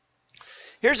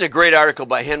Here's a great article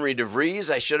by Henry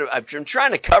DeVries. I've been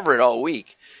trying to cover it all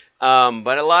week,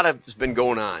 but a lot has been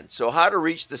going on. So how to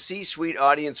reach the C-suite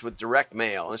audience with direct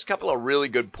mail. There's a couple of really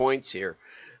good points here.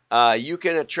 You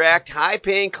can attract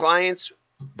high-paying clients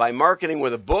by marketing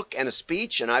with a book and a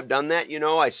speech, and I've done that.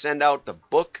 I send out the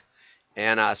book,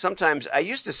 and sometimes I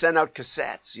used to send out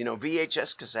cassettes,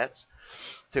 VHS cassettes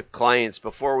to clients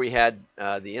before we had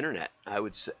the internet. I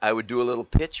would do a little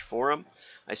pitch for them.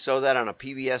 I saw that on a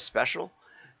PBS special.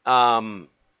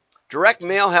 Direct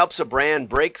mail helps a brand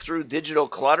break through digital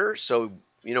clutter, so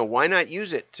why not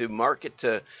use it to market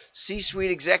to C-suite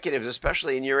executives,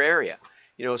 especially in your area.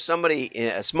 A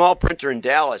small printer in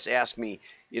Dallas asked me,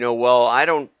 well, I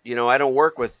don't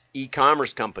work with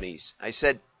e-commerce companies. I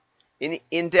said,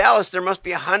 in Dallas, there must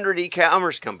be 100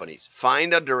 e-commerce companies.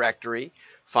 Find a directory,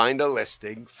 find a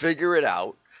listing, figure it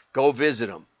out, go visit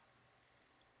them.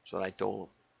 That's what I told him.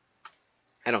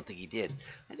 I don't think he did.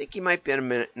 I think he might be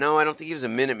No, I don't think he was a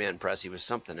Minuteman press. He was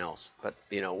something else. But,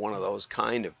 one of those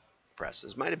kind of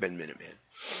presses. Might have been Minuteman.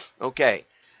 Okay.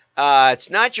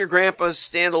 It's not your grandpa's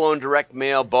standalone direct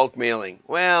mail bulk mailing.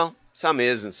 Well, some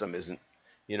is and some isn't.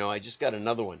 I just got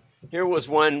another one. Here was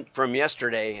one from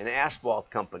yesterday, an asphalt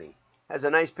company. Has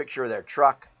a nice picture of their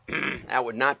truck. That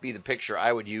would not be the picture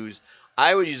I would use.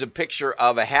 I would use a picture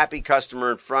of a happy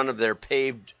customer in front of their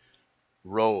paved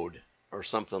road or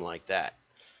something like that.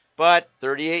 But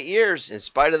 38 years, in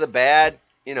spite of the bad,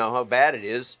 how bad it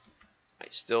is, I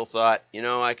still thought,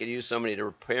 I could use somebody to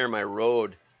repair my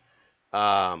road.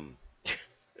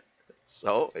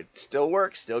 So it still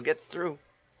works, still gets through.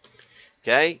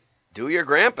 Okay, do your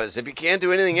grandpa's. If you can't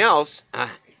do anything else, I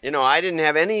didn't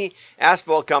have any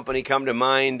asphalt company come to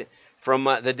mind from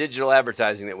the digital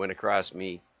advertising that went across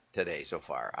me today so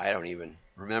far. I don't even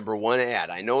remember one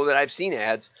ad. I know that I've seen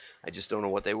ads. I just don't know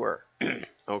what they were.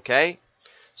 Okay,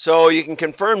 so you can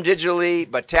confirm digitally,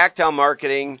 but tactile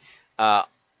marketing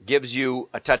gives you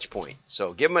a touch point.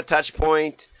 So give them a touch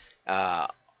point. A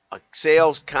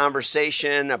sales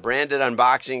conversation, a branded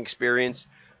unboxing experience.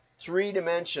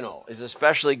 3-dimensional is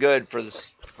especially good for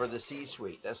the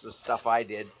C-suite. That's the stuff I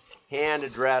did. Hand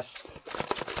addressed,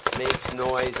 makes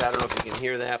noise. I don't know if you can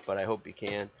hear that, but I hope you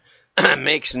can.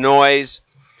 Makes noise.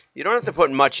 You don't have to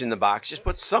put much in the box. Just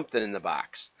put something in the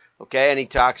box. Okay, and he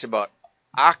talks about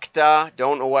Okta.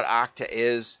 Don't know what Okta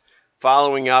is.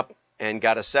 Following up and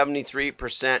got a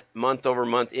 73%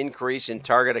 month-over-month increase in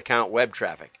target account web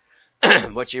traffic.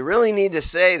 What you really need to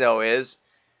say, though, is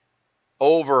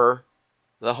over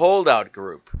the holdout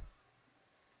group.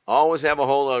 Always have a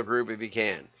holdout group if you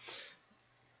can.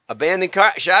 Abandoned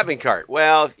shopping cart.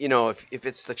 Well, if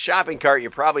it's the shopping cart, you're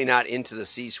probably not into the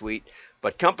C-suite.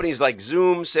 But companies like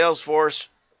Zoom, Salesforce,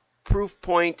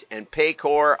 Proofpoint, and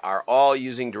Paycor are all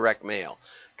using direct mail.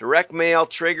 Direct mail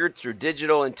triggered through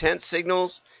digital intent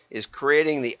signals is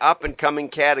creating the up-and-coming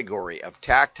category of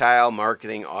tactile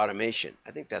marketing automation.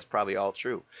 I think that's probably all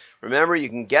true. Remember,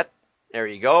 there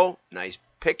you go, nice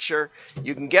picture.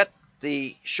 You can get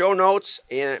the show notes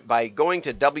by going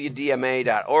to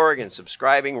wdma.org and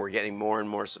subscribing. We're getting more and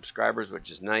more subscribers, which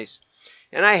is nice.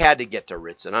 And I had to get to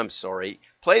Ritson. I'm sorry.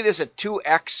 Play this at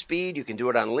 2x speed. You can do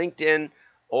it on LinkedIn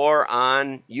or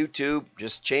on YouTube.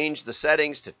 Just change the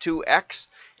settings to 2x,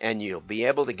 and you'll be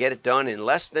able to get it done in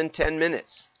less than 10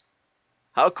 minutes.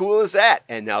 How cool is that?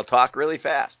 And now talk really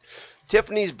fast.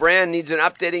 Tiffany's brand needs an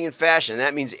updating in fashion.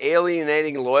 That means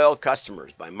alienating loyal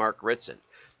customers by Mark Ritson.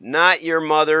 Not your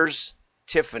mother's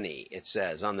Tiffany, it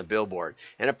says on the billboard.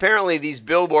 And apparently these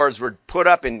billboards were put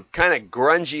up in kind of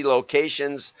grungy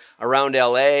locations around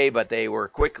LA, but they were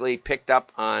quickly picked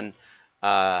up on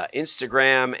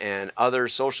Instagram and other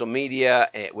social media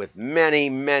with many,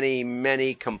 many,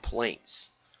 many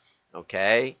complaints.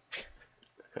 Okay?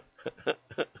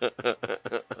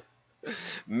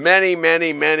 Many,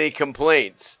 many, many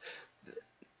complaints.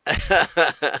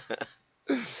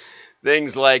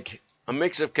 Things like a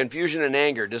mix of confusion and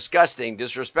anger, disgusting,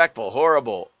 disrespectful,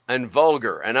 horrible, and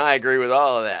vulgar. And I agree with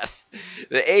all of that.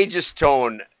 The ageist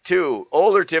tone, too.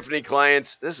 Older Tiffany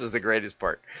clients, this is the greatest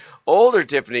part. Older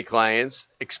Tiffany clients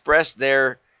expressed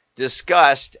their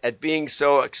disgust at being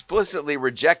so explicitly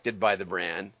rejected by the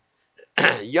brand.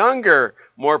 Younger,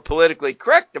 more politically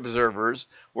correct observers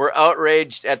were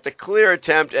outraged at the clear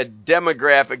attempt at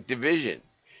demographic division.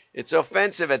 It's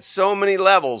offensive at so many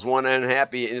levels, one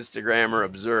unhappy Instagrammer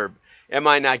observed. Am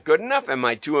I not good enough? Am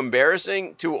I too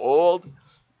embarrassing? Too old?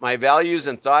 My values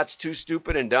and thoughts too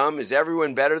stupid and dumb? Is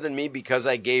everyone better than me because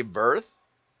I gave birth?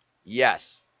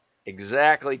 Yes,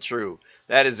 exactly true.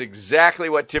 That is exactly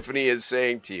what Tiffany is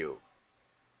saying to you.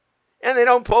 And they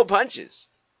don't pull punches.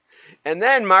 And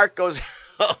then Mark goes,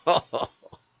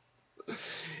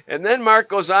 And then Mark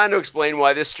goes on to explain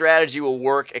why this strategy will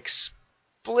work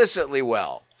explicitly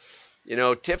well.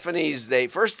 Tiffany's, they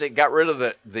got rid of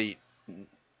the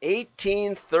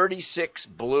 1836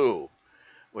 blue,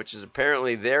 which is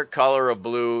apparently their color of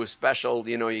blue, special.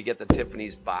 You get the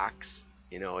Tiffany's box.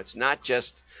 It's not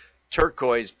just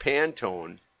turquoise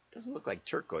Pantone. It doesn't look like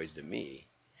turquoise to me.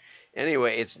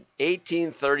 Anyway, it's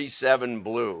 1837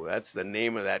 blue. That's the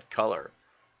name of that color.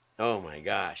 Oh my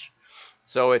gosh.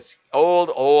 So it's old,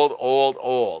 old, old,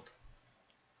 old.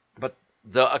 But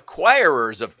the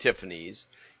acquirers of Tiffany's,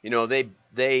 they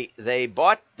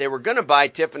were going to buy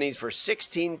Tiffany's for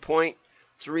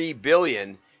 16.3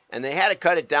 billion, and they had to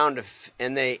cut it down to,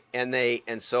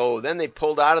 and so then they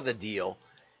pulled out of the deal.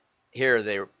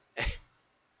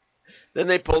 Then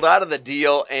they pulled out of the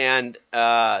deal, and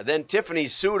then Tiffany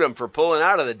sued them for pulling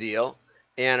out of the deal.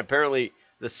 And apparently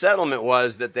the settlement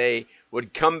was that they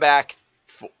would come back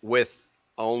with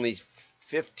only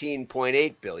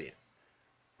 15.8 billion.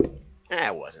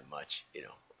 That wasn't much,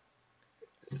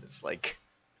 It's like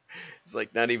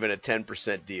not even a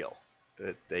 10% deal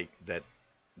that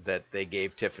they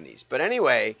gave Tiffany's. But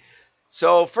anyway,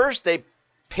 so first they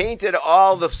painted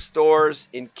all the stores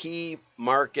in key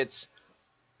markets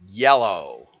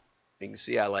yellow. You can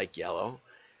see I like yellow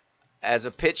as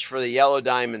a pitch for the Yellow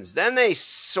Diamonds. Then they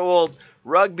sold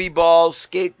rugby balls,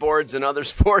 skateboards, and other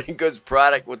sporting goods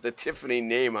product with the Tiffany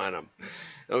name on them.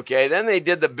 Okay, then they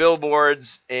did the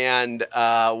billboards, and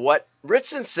what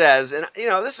Ritson says, and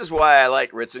this is why I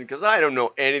like Ritson, because I don't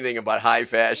know anything about high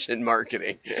fashion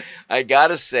marketing. I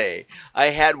gotta say, I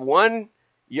had one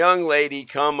young lady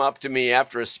come up to me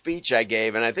after a speech I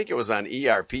gave, and I think it was on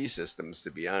ERP systems,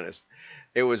 to be honest.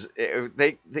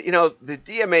 The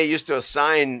DMA used to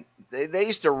assign, they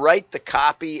used to write the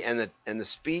copy and the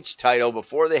speech title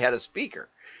before they had a speaker,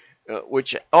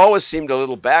 which always seemed a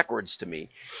little backwards to me.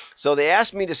 So they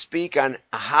asked me to speak on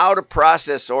how to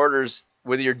process orders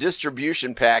with your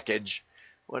distribution package.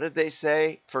 What did they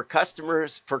say? For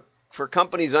customers, for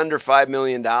companies under $5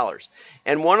 million.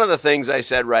 And one of the things I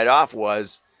said right off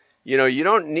was, you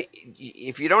don't need,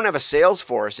 if you don't have a sales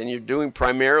force and you're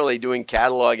primarily doing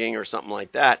cataloging or something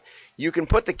like that, you can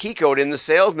put the key code in the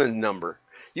salesman number.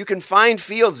 You can find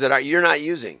fields that you're not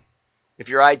using if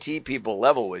your IT people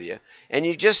level with you, and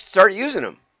you just start using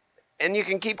them. And you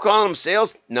can keep calling them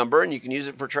sales number, and you can use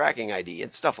it for tracking ID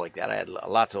and stuff like that. I had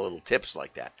lots of little tips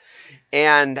like that.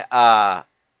 And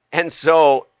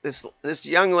so this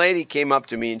young lady came up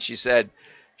to me and she said,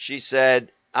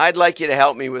 I'd like you to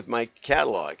help me with my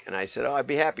catalog. And I said, I'd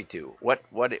be happy to. What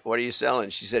are you selling?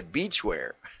 She said,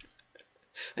 beachwear.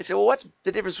 I said, well, what's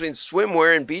the difference between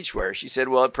swimwear and beachwear? She said,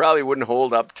 well, it probably wouldn't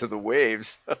hold up to the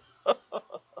waves.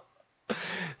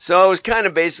 So it was kind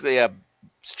of basically a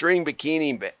string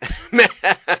bikini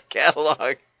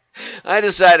catalog. I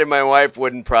decided my wife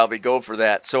wouldn't probably go for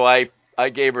that. So I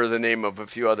gave her the name of a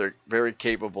few other very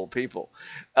capable people.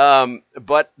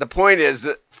 But the point is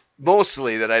that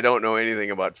mostly that I don't know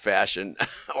anything about fashion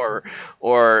or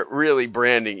really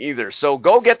branding either. So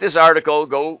go get this article.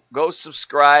 Go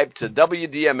subscribe to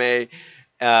WDMA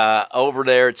over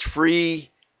there. It's free,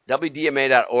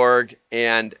 WDMA.org.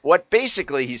 And what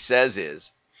basically he says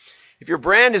is, if your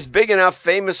brand is big enough,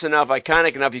 famous enough,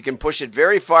 iconic enough, you can push it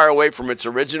very far away from its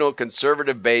original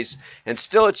conservative base and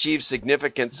still achieve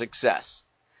significant success.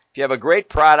 If you have a great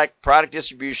product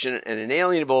distribution, and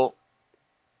inalienable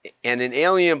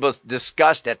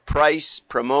disgust at price,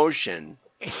 promotion,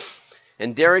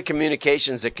 and daring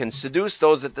communications that can seduce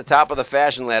those at the top of the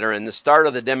fashion ladder and the start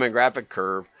of the demographic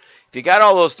curve, if you got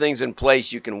all those things in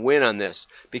place, you can win on this.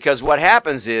 Because what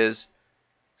happens is,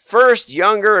 first,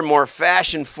 younger and more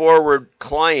fashion-forward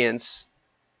clients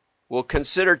will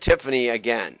consider Tiffany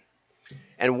again.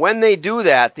 And when they do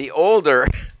that, the older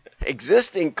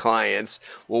existing clients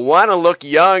will want to look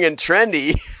young and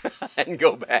trendy and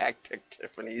go back to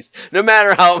Tiffany's, no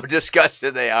matter how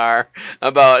disgusted they are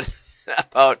about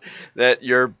that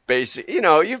you're basic.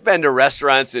 You've been to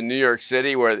restaurants in New York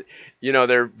City where,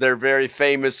 they're very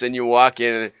famous, and you walk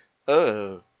in and,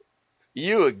 oh,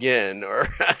 you again, or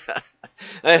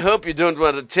I hope you don't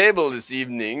want a table this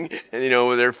evening. And,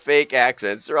 with their fake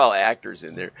accents, they're all actors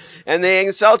in there, and they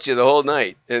insult you the whole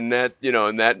night, and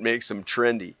that makes them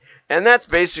trendy. And that's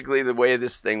basically the way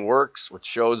this thing works, which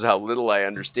shows how little I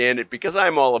understand it, because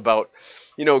I'm all about,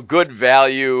 good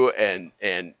value and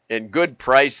good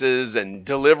prices and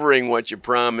delivering what you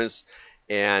promise.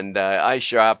 And I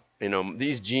shop,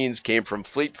 these jeans came from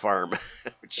Fleet Farm,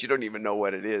 which you don't even know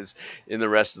what it is in the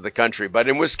rest of the country. But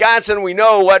in Wisconsin, we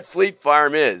know what Fleet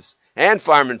Farm is. And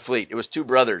Farm and Fleet. It was two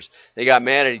brothers. They got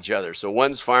mad at each other. So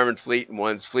one's Farm and Fleet and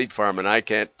one's Fleet Farm. And I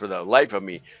can't, for the life of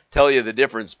me, tell you the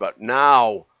difference. But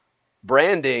now,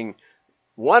 branding,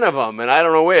 one of them, and I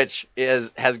don't know which,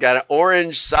 has got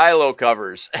orange silo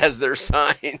covers as their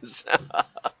signs.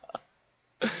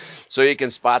 So you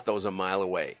can spot those a mile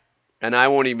away. And I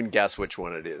won't even guess which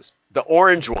one it is. The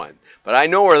orange one. But I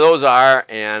know where those are,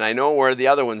 and I know where the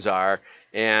other ones are,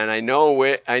 and I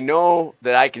know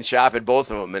that I can shop at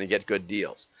both of them and get good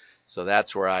deals. So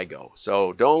that's where I go.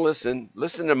 So don't listen.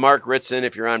 Listen to Mark Ritson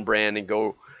if you're on brand, and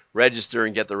go register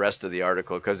and get the rest of the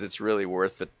article, because it's really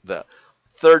worth the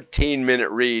 13-minute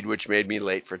read, which made me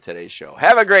late for today's show.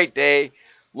 Have a great day.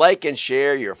 Like and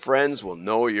share. Your friends will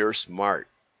know you're smart.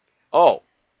 Oh,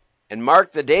 and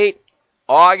mark the date,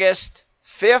 August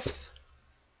 5th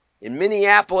in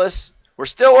Minneapolis. We're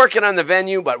still working on the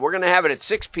venue, but we're going to have it at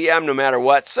 6 p.m. no matter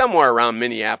what, somewhere around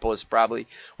Minneapolis probably.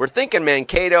 We're thinking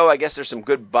Mankato. I guess there's some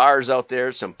good bars out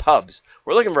there, some pubs.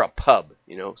 We're looking for a pub,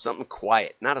 something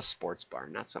quiet, not a sports bar,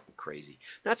 not something crazy,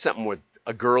 not something with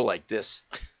a girl like this.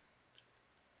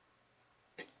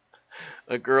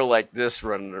 Girls like this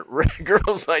running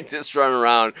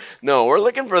around. No, we're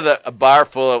looking for a bar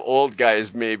full of old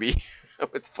guys maybe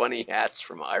with funny hats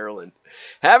from Ireland.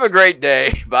 Have a great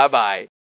day. Bye-bye.